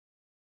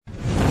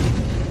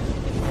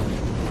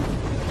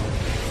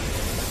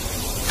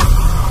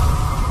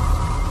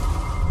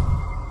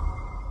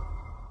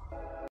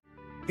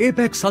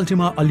Apex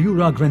Ultima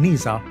ALLURA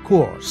GRANIZA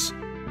Coarse.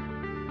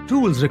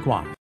 Tools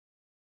required.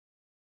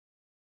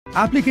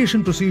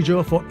 Application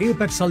procedure for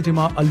Apex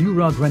Ultima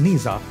ALLURA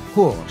GRANIZA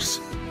Coarse.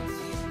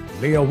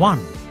 Layer 1.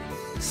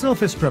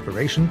 Surface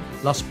preparation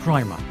plus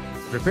primer.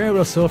 Prepare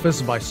a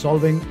surface by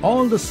solving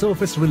all the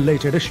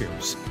surface-related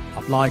issues.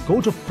 Apply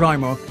coat of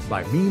primer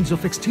by means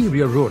of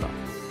exterior roller.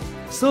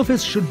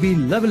 Surface should be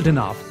leveled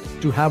enough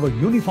to have a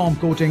uniform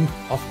coating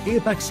of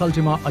Apex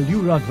Ultima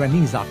ALLURA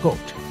GRANIZA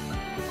coat.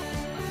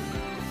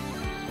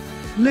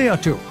 Layer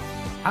 2.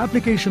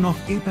 Application of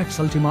Apex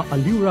Ultima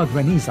ALLURA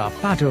GRANIZA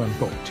pattern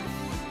coat.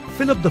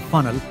 Fill up the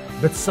funnel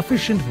with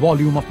sufficient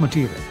volume of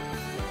material.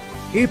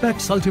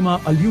 Apex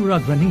Ultima ALLURA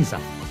GRANIZA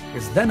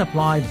is then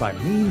applied by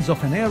means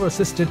of an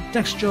air-assisted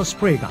texture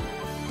spray gun,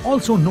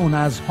 also known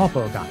as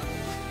hopper gun.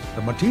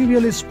 The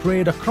material is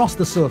sprayed across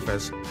the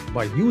surface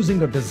by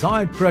using a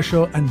desired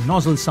pressure and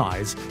nozzle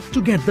size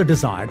to get the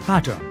desired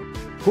pattern.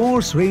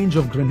 Coarse range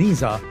of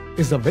Graniza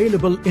is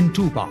available in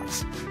two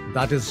parts,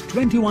 that is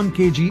 21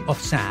 kg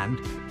of sand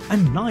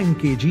and 9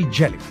 kg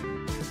jelly.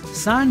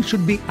 Sand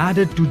should be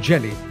added to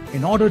jelly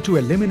in order to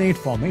eliminate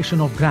formation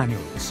of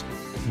granules.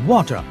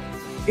 Water,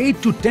 8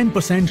 to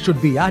 10%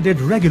 should be added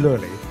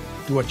regularly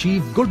to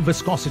achieve good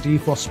viscosity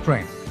for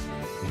spraying.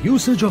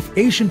 Usage of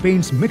Asian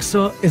Paints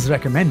mixer is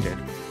recommended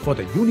for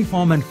the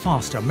uniform and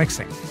faster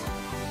mixing.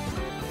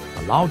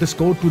 Allow this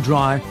coat to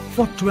dry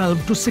for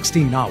 12 to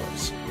 16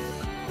 hours.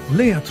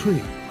 Layer 3.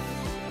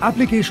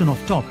 Application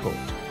of top coat.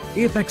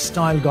 Apex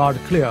Style Guard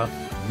Clear,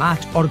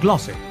 Matte or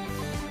Glossy.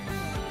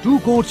 2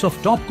 coats of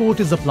top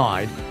coat is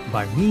applied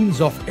by means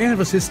of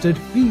air-assisted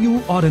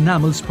PU or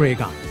enamel spray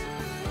gun.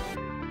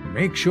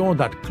 Make sure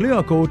that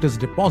clear coat is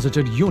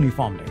deposited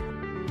uniformly.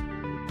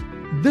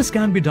 This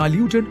can be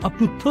diluted up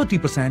to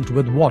 30%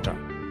 with water.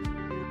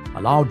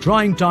 Allow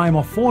drying time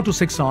of 4 to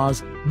 6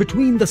 hours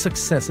between the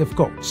successive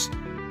coats.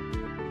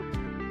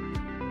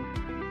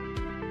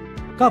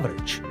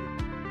 Coverage.